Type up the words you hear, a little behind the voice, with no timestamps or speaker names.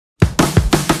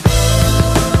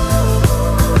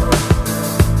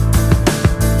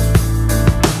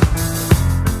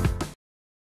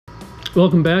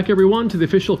Welcome back, everyone, to the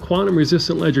official Quantum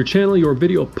Resistant Ledger channel, your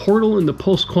video portal into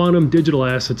post-quantum digital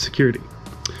asset security.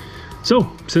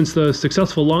 So, since the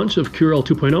successful launch of QRL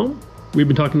 2.0, we've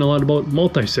been talking a lot about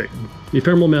multi-sig,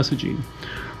 ephemeral messaging,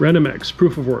 RandomX,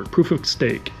 proof of work, proof of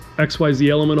stake, XYZ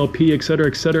element OP, etc.,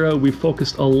 etc. We've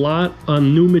focused a lot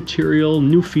on new material,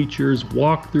 new features,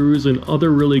 walkthroughs, and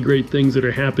other really great things that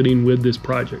are happening with this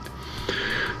project.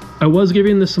 I was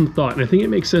giving this some thought, and I think it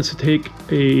makes sense to take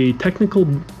a technical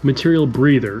material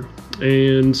breather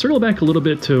and circle back a little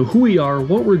bit to who we are,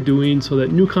 what we're doing, so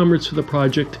that newcomers to the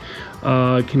project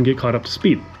can get caught up to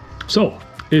speed. So,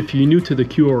 if you're new to the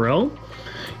QRL,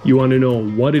 you want to know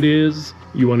what it is,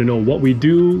 you want to know what we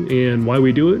do and why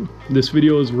we do it, this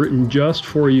video is written just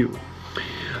for you.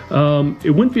 It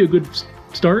wouldn't be a good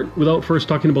start without first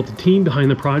talking about the team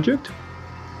behind the project.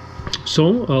 So,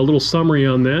 a little summary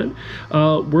on that.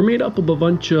 We're made up of a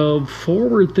bunch of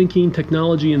forward-thinking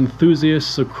technology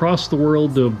enthusiasts across the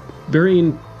world of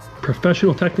varying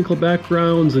professional technical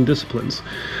backgrounds and disciplines.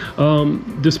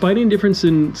 Despite any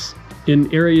differences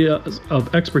in areas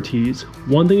of expertise,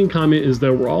 one thing in common is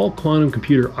that we're all quantum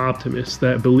computer optimists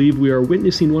that believe we are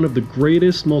witnessing one of the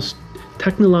greatest, most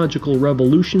technological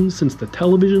revolutions since the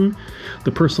television,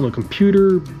 the personal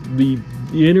computer, the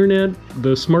internet,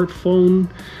 the smartphone,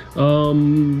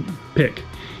 pick.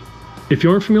 If you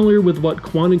aren't familiar with what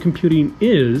quantum computing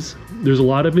is, there's a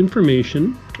lot of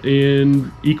information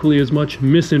and equally as much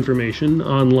misinformation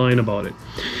online about it.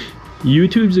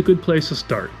 YouTube's a good place to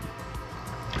start.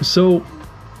 So,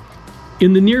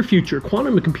 in the near future,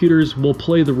 quantum computers will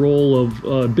play the role of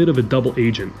a bit of a double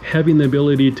agent, having the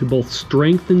ability to both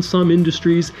strengthen some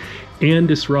industries and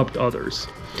disrupt others.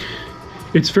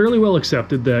 It's fairly well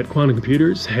accepted that quantum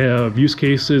computers have use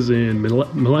cases in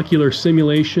molecular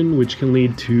simulation, which can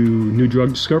lead to new drug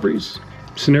discoveries,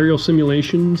 scenario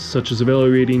simulations, such as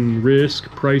evaluating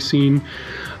risk, pricing,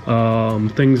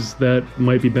 things that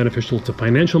might be beneficial to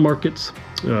financial markets,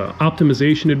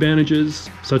 optimization advantages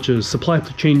such as supply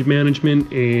chain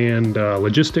management and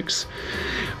logistics,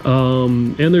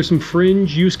 and there's some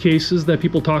fringe use cases that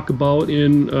people talk about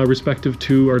in respective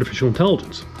to artificial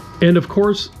intelligence. And of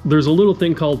course, there's a little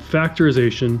thing called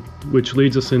factorization, which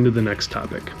leads us into the next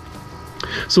topic.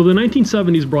 So the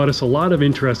 1970s brought us a lot of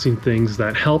interesting things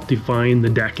that helped define the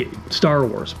decade. Star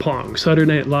Wars, Pong,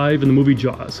 Saturday Night Live, and the movie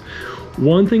Jaws.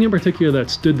 One thing in particular that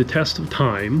stood the test of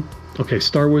time, okay,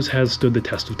 Star Wars has stood the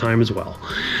test of time as well,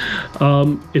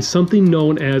 is something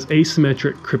known as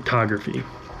asymmetric cryptography,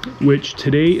 which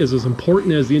today is as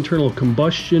important as the internal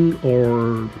combustion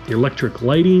or electric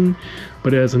lighting,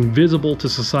 but as invisible to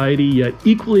society, yet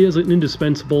equally as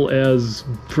indispensable as,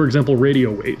 for example,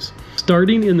 radio waves.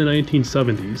 Starting in the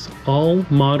 1970s, all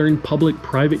modern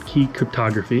public-private key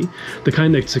cryptography, the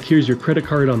kind that secures your credit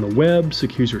card on the web,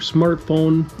 secures your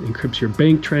smartphone, encrypts your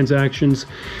bank transactions,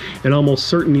 and almost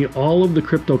certainly all of the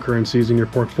cryptocurrencies in your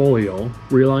portfolio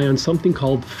rely on something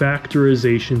called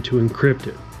factorization to encrypt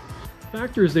it.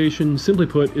 Factorization, simply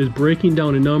put, is breaking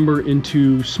down a number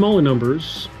into smaller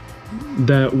numbers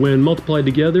that, when multiplied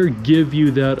together, give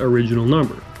you that original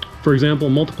number. For example,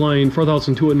 multiplying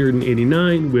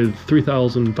 4,289 with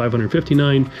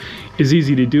 3,559 is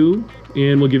easy to do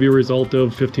and will give you a result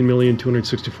of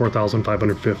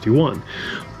 15,264,551.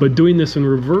 But doing this in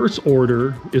reverse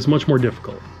order is much more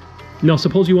difficult. Now,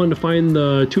 suppose you wanted to find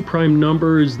the two prime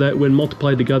numbers that, when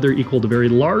multiplied together, equaled a very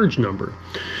large number.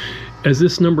 As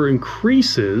this number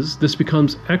increases, this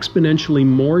becomes exponentially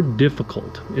more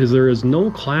difficult, as there is no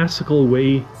classical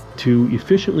way to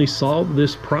efficiently solve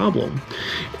this problem,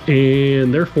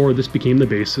 and therefore this became the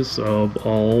basis of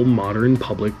all modern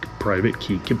public-private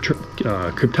key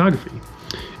cryptography,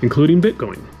 including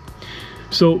Bitcoin.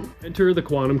 So, enter the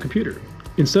quantum computer.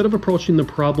 Instead of approaching the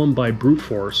problem by brute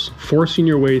force, forcing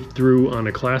your way through on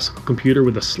a classical computer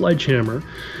with a sledgehammer,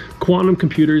 quantum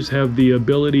computers have the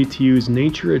ability to use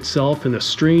nature itself and the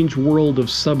strange world of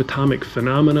subatomic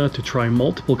phenomena to try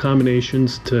multiple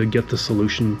combinations to get the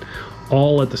solution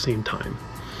all at the same time.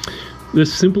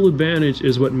 This simple advantage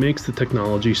is what makes the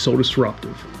technology so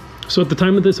disruptive. So at the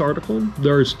time of this article,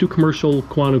 there's two commercial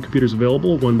quantum computers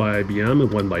available, one by IBM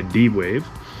and one by D-Wave.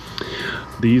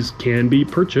 These can be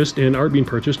purchased and are being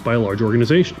purchased by large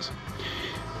organizations.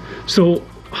 So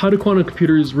how do quantum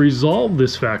computers resolve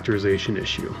this factorization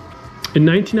issue? In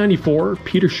 1994,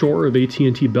 Peter Shor of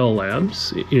AT&T Bell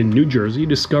Labs in New Jersey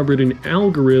discovered an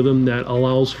algorithm that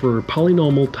allows for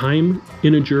polynomial time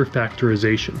integer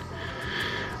factorization.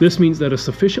 This means that a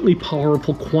sufficiently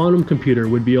powerful quantum computer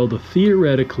would be able to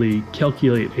theoretically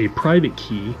calculate a private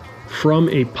key from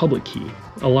a public key,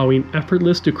 allowing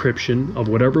effortless decryption of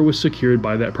whatever was secured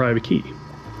by that private key.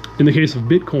 In the case of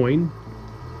Bitcoin,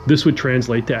 This would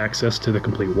translate to access to the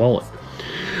complete wallet.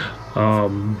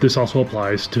 This also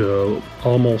applies to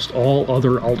almost all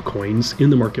other altcoins in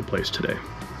the marketplace today.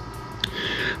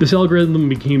 This algorithm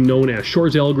became known as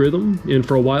Shor's algorithm, and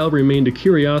for a while remained a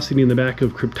curiosity in the back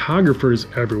of cryptographers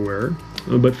everywhere.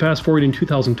 But fast forward in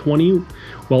 2020,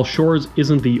 while Shor's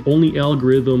isn't the only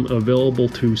algorithm available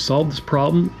to solve this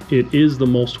problem, it is the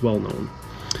most well-known.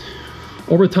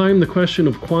 Over time, the question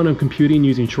of quantum computing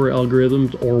using Shor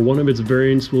algorithms or one of its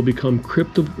variants will become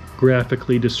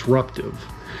cryptographically disruptive,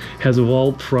 has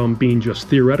evolved from being just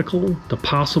theoretical to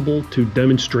possible to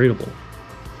demonstratable.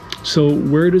 So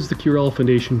where does the QRL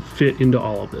Foundation fit into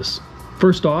all of this?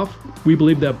 First off, we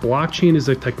believe that blockchain is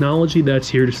a technology that's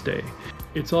here to stay.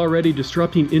 It's already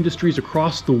disrupting industries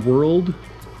across the world,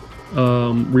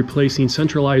 replacing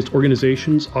centralized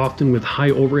organizations, often with high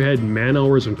overhead, man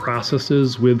hours, and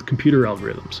processes with computer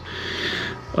algorithms.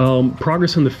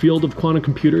 Progress in the field of quantum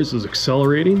computers is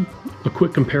accelerating. A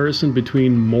quick comparison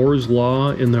between Moore's law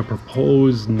and the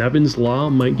proposed Nevin's law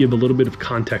might give a little bit of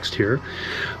context here.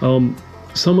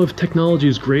 Some of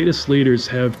technology's greatest leaders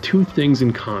have two things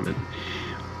in common: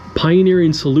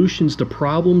 pioneering solutions to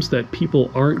problems that people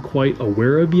aren't quite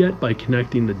aware of yet by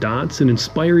connecting the dots, and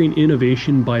inspiring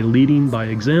innovation by leading by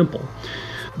example.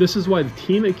 This is why the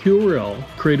team at QRL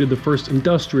created the first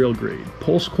industrial grade,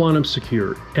 post-quantum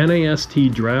secure,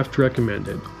 NIST draft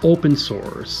recommended, open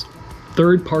source,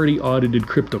 third-party audited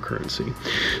cryptocurrency.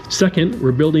 Second,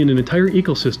 we're building an entire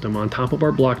ecosystem on top of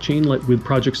our blockchain with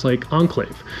projects like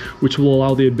Enclave, which will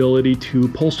allow the ability to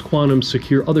post-quantum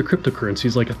secure other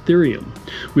cryptocurrencies like Ethereum.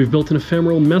 We've built an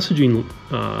ephemeral messaging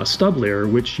stub layer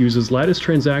which uses lattice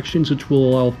transactions, which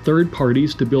will allow third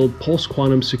parties to build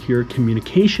post-quantum secure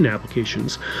communication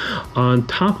applications on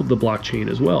top of the blockchain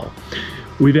as well.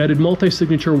 We've added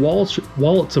multi-signature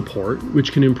wallet support,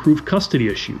 which can improve custody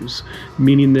issues,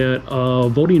 meaning that a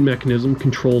voting mechanism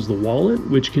controls the wallet,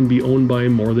 which can be owned by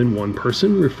more than one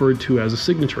person, referred to as a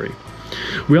signatory.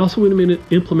 We also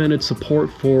implemented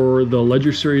support for the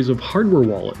Ledger series of hardware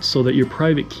wallets so that your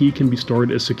private key can be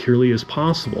stored as securely as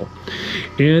possible.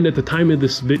 And at the time of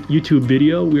this YouTube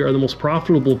video, we are the most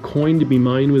profitable coin to be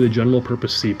mined with a general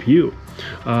purpose CPU,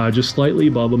 just slightly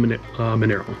above a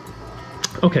Monero.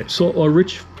 Okay, so a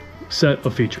rich set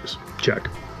of features, check.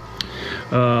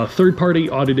 Third-party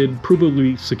audited,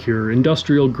 provably secure,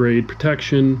 industrial grade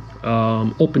protection,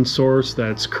 open source,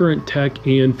 that's current tech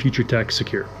and future tech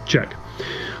secure, check.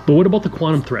 But what about the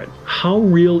quantum threat? How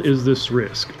real is this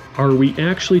risk? Are we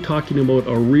actually talking about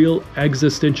a real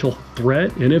existential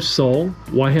threat? And if so,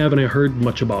 why haven't I heard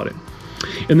much about it?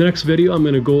 In the next video, I'm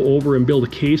going to go over and build a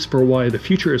case for why the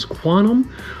future is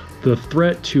quantum, the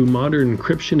threat to modern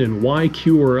encryption, and why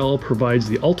QRL provides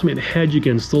the ultimate hedge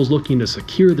against those looking to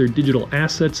secure their digital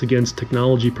assets against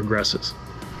technology progresses.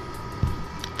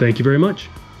 Thank you very much.